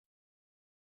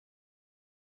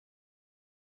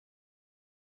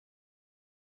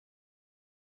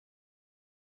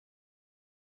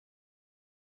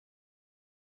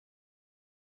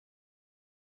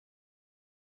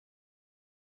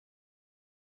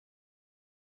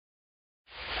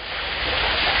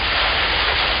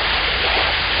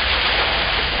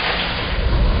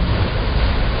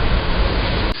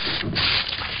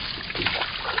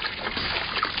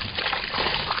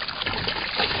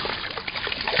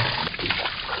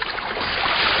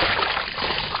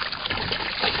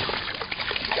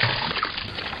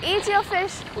eat your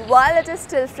fish while it is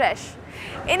still fresh.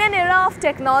 In an era of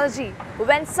technology,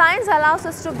 when science allows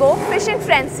us to go fishing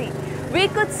frenzy, we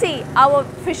could see our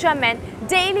fishermen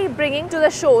daily bringing to the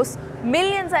shores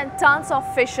millions and tons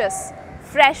of fishes,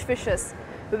 fresh fishes.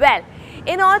 Well,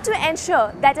 in order to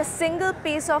ensure that a single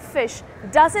piece of fish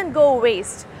doesn't go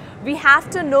waste, we have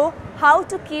to know how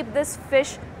to keep this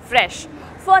fish fresh.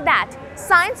 For that,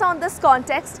 science on this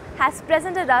context has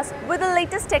presented us with the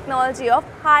latest technology of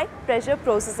high pressure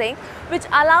processing, which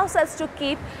allows us to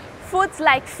keep foods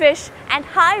like fish and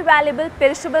high valuable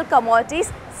perishable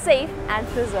commodities safe and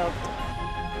preserved.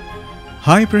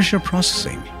 High pressure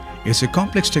processing is a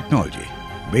complex technology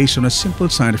based on a simple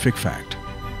scientific fact.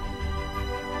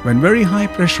 When very high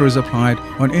pressure is applied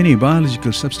on any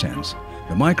biological substance,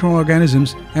 the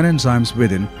microorganisms and enzymes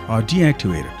within are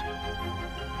deactivated.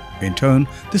 In turn,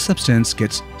 the substance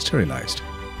gets sterilized.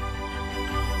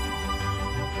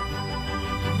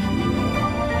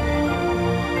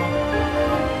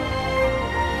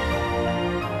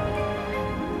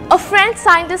 A French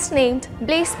scientist named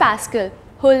Blaise Pascal,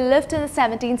 who lived in the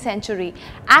 17th century,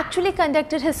 actually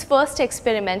conducted his first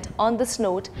experiment on this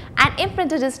note and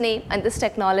imprinted his name on this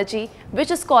technology, which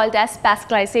is called as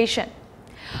Pascalization.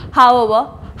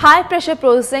 However, high pressure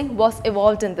processing was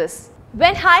evolved in this.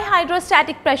 When high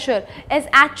hydrostatic pressure is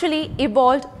actually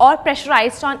evolved or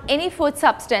pressurized on any food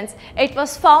substance, it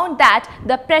was found that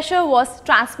the pressure was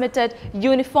transmitted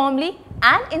uniformly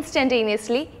and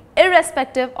instantaneously,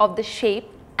 irrespective of the shape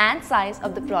and size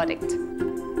of the product.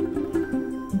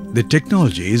 The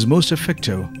technology is most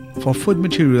effective for food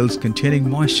materials containing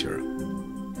moisture,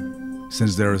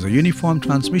 since there is a uniform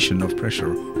transmission of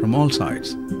pressure from all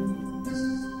sides.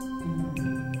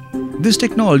 This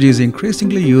technology is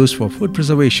increasingly used for food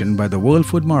preservation by the world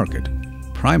food market,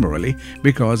 primarily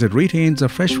because it retains the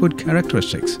fresh food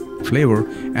characteristics, flavor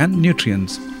and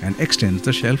nutrients and extends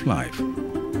the shelf life.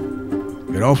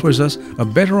 It offers us a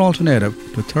better alternative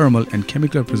to thermal and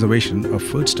chemical preservation of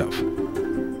foodstuff.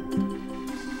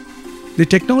 The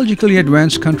technologically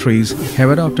advanced countries have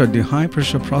adopted the high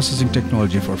pressure processing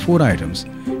technology for food items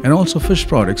and also fish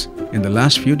products in the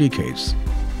last few decades.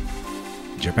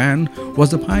 Japan was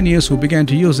the pioneers who began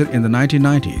to use it in the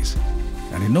 1990s,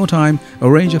 and in no time a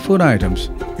range of food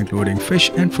items, including fish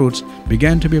and fruits,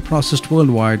 began to be processed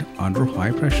worldwide under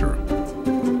high pressure.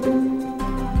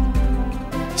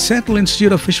 Central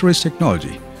Institute of Fisheries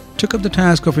Technology took up the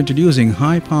task of introducing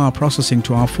high-power processing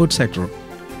to our food sector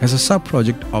as a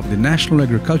sub-project of the National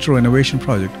Agricultural Innovation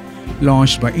Project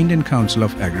launched by Indian Council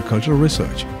of Agricultural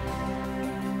Research.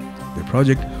 The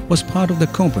project was part of the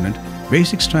component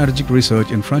Basic Strategic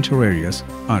Research in Frontier Areas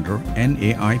under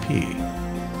NAIP.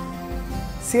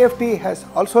 CFT has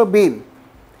also been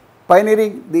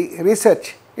pioneering the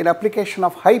research in application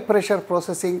of high pressure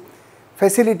processing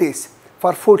facilities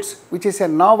for foods, which is a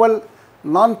novel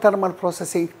non-thermal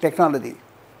processing technology.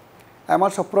 I am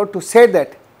also proud to say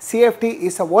that CFT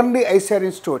is the only ICAR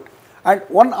institute and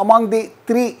one among the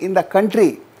 3 in the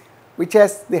country which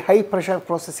has the high pressure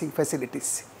processing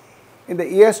facilities. In the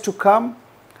years to come,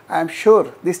 I am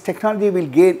sure this technology will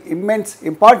gain immense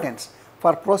importance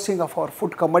for processing of our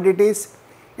food commodities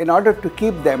in order to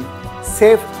keep them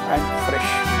safe and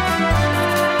fresh.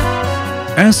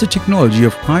 As the technology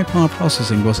of high power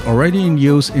processing was already in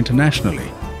use internationally,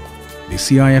 the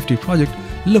CIFT project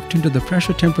looked into the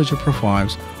pressure temperature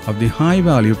profiles of the high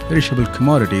value perishable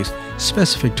commodities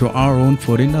specific to our own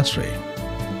food industry.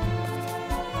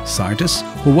 Scientists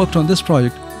who worked on this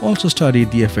project also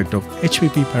studied the effect of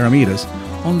HPP parameters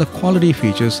on the quality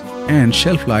features and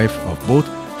shelf life of both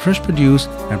fresh produce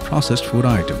and processed food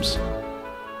items.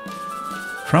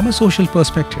 From a social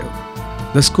perspective,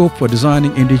 the scope for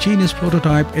designing indigenous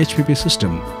prototype HPP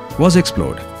system was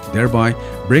explored, thereby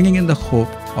bringing in the hope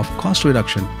of cost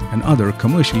reduction and other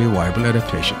commercially viable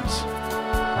adaptations.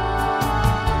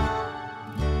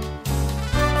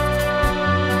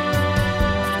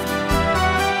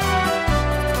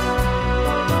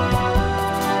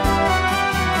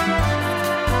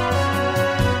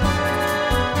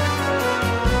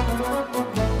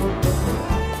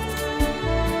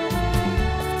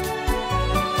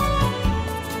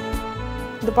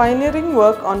 The pioneering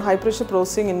work on high pressure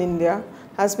processing in India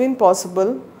has been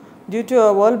possible due to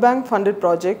a World Bank funded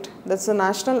project, that's the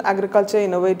National Agriculture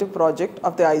Innovative Project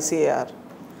of the ICAR.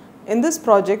 In this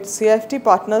project, CIFT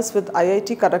partners with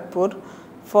IIT Kharagpur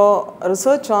for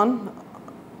research on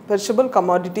perishable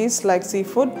commodities like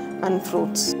seafood and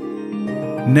fruits.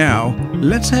 Now,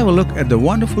 let's have a look at the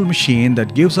wonderful machine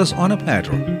that gives us on a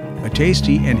platter a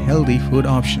tasty and healthy food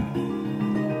option.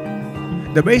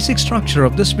 The basic structure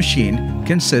of this machine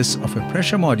consists of a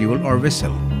pressure module or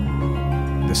vessel.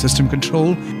 the system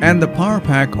control, and the power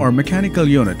pack or mechanical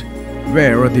unit,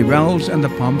 where the valves and the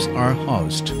pumps are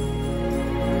housed.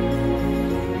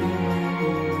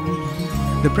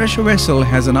 The pressure vessel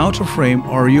has an outer frame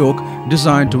or yoke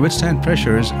designed to withstand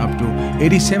pressures up to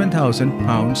 87,000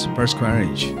 pounds per square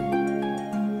inch.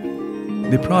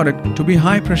 The product, to be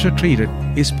high pressure treated,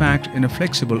 is packed in a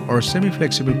flexible or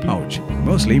semi-flexible pouch,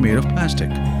 mostly made of plastic.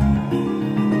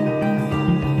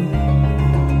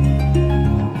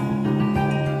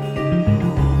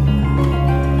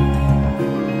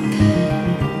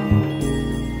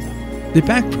 The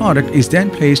packed product is then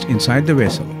placed inside the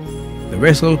vessel. The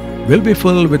vessel will be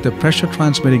filled with a pressure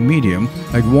transmitting medium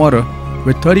like water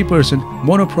with 30%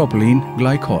 monopropylene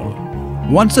glycol.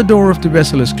 Once the door of the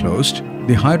vessel is closed,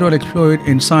 the hydraulic fluid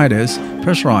inside is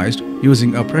pressurized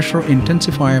using a pressure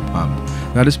intensifier pump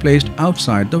that is placed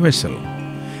outside the vessel.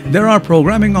 There are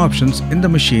programming options in the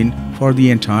machine for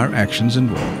the entire actions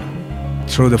involved.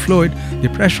 Through the fluid, the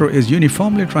pressure is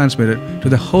uniformly transmitted to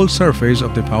the whole surface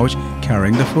of the pouch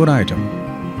carrying the food item.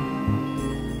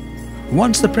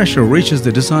 Once the pressure reaches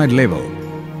the desired level,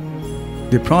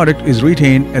 the product is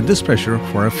retained at this pressure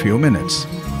for a few minutes.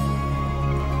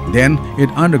 Then it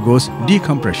undergoes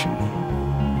decompression.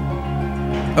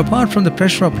 Apart from the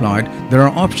pressure applied, there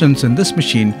are options in this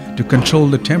machine to control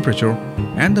the temperature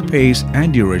and the pace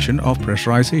and duration of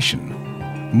pressurization.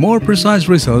 More precise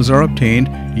results are obtained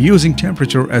using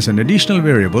temperature as an additional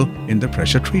variable in the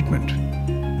pressure treatment.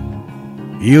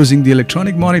 Using the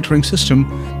electronic monitoring system,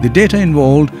 the data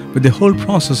involved with the whole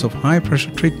process of high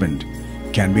pressure treatment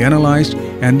can be analyzed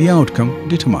and the outcome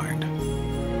determined.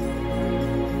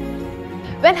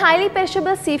 When highly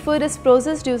perishable seafood is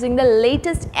processed using the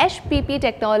latest HPP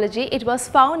technology, it was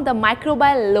found the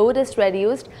microbial load is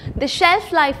reduced, the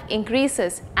shelf life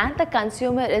increases, and the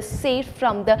consumer is saved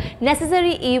from the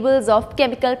necessary evils of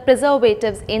chemical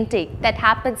preservatives intake that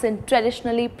happens in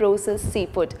traditionally processed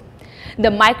seafood.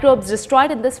 The microbes destroyed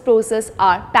in this process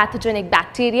are pathogenic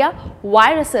bacteria,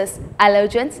 viruses,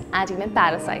 allergens, and even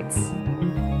parasites.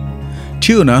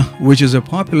 Tuna, which is a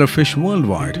popular fish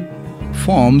worldwide,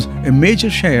 forms a major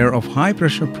share of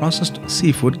high-pressure processed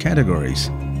seafood categories.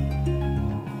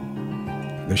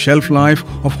 The shelf life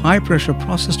of high-pressure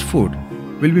processed food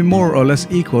will be more or less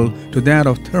equal to that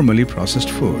of thermally processed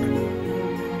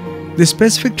food. The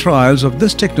specific trials of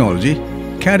this technology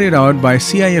carried out by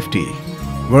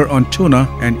CIFT were on tuna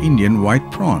and Indian white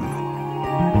prawn.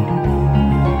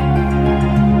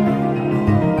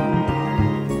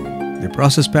 The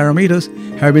process parameters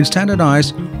have been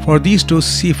standardized for these two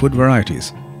seafood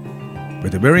varieties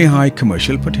with a very high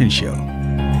commercial potential.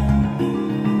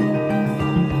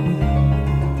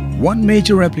 One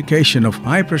major application of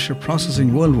high-pressure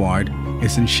processing worldwide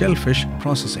is in shellfish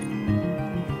processing.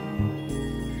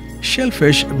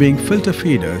 Shellfish, being filter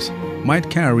feeders, might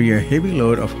carry a heavy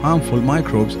load of harmful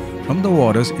microbes from the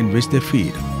waters in which they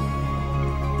feed.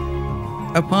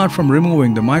 Apart from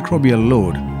removing the microbial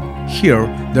load, here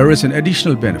there is an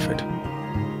additional benefit.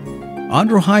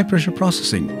 Under high-pressure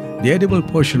processing, the edible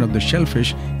portion of the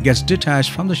shellfish gets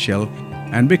detached from the shell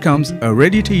and becomes a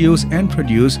ready-to-use end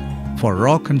produce for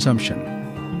raw consumption.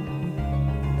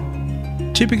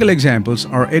 Typical examples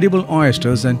are edible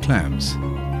oysters and clams,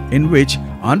 in which,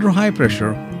 under high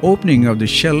pressure, opening of the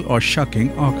shell or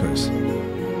shucking occurs.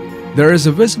 There is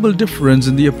a visible difference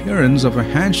in the appearance of a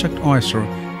hand-shucked oyster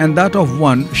and that of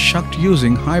one shucked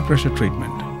using high-pressure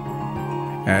treatment,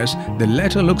 as the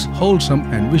latter looks wholesome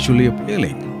and visually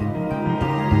appealing.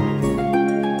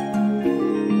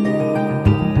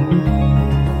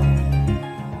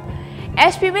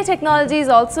 HPP technology is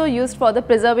also used for the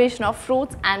preservation of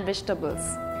fruits and vegetables.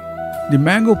 The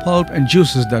mango pulp and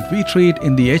juices that we treat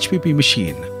in the HPP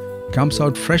machine comes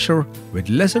out fresher with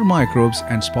lesser microbes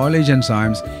and spoilage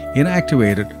enzymes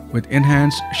inactivated with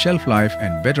enhanced shelf life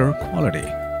and better quality.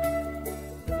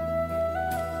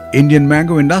 Indian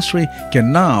mango industry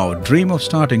can now dream of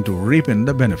starting to reap in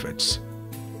the benefits.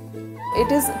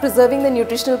 It is preserving the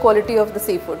nutritional quality of the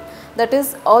seafood. That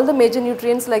is, all the major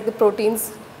nutrients like the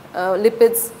proteins,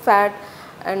 lipids, fat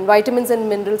and vitamins and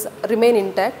minerals remain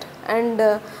intact, and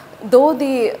though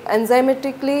the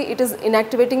enzymatically it is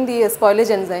inactivating the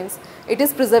spoilage enzymes, it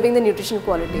is preserving the nutritional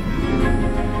quality.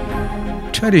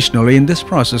 Traditionally, in this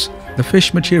process, the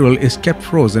fish material is kept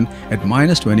frozen at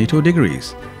 -22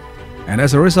 degrees, and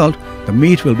as a result, the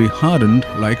meat will be hardened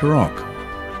like rock.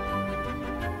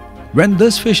 When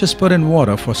this fish is put in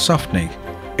water for softening,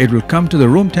 it will come to the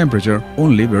room temperature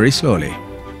only very slowly.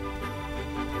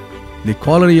 The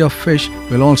quality of fish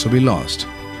will also be lost.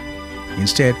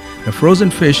 Instead, the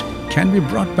frozen fish can be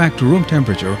brought back to room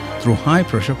temperature through high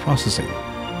pressure processing,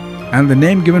 and the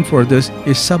name given for this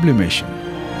is sublimation.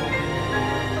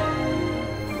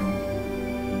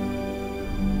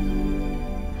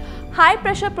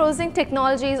 pressure processing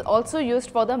technology is also used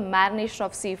for the marination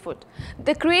of seafood.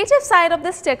 The creative side of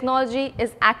this technology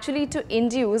is actually to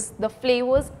induce the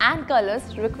flavors and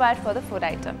colors required for the food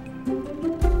item.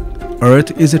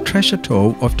 Earth is a treasure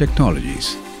trove of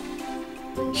technologies.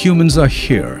 Humans are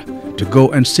here to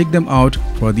go and seek them out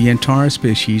for the entire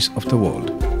species of the world.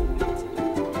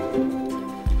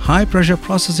 High pressure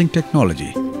processing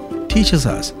technology teaches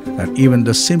us that even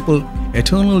the simple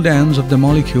eternal dance of the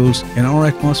molecules in our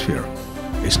atmosphere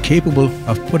is capable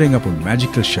of putting up a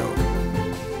magical show.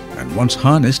 And once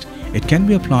harnessed, it can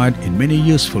be applied in many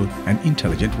useful and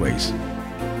intelligent ways.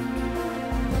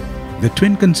 The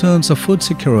twin concerns of food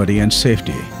security and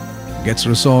safety gets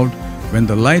resolved when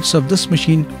the lights of this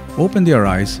machine open their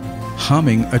eyes,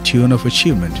 humming a tune of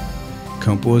achievement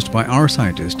composed by our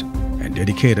scientists and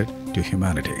dedicated to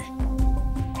humanity.